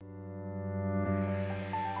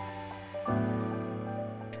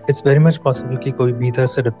It's very much possible कि कोई भीतर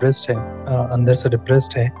से डिप्रेस्ड है, अंदर से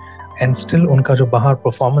डिप्रेस्ड है, एंड स्टिल उनका जो बाहर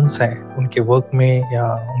परफॉर्मेंस है उनके वर्क में या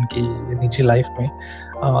उनकी निजी लाइफ में,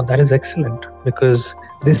 that is excellent because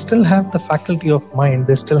they still have the faculty of mind,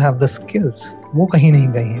 they still have the skills, वो कहीं नहीं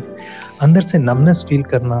गए हैं। अंदर से नमनेस फील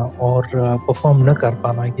करना और परफॉर्म न कर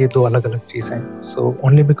पाना, ये दो अलग अलग चीज़ हैं। So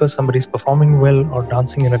only because somebody is performing well और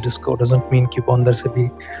dancing in a disco doesn't mean कि वो अंदर से भी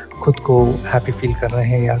खुद को हैप्पी फील कर रहे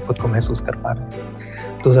हैं या खुद को महसूस कर पा रहे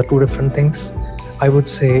हैं। Those are two different things. I would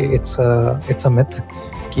say it's a myth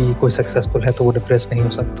कि कोई सक्सेसफुल है तो वो डिप्रेस नहीं हो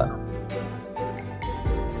सकता।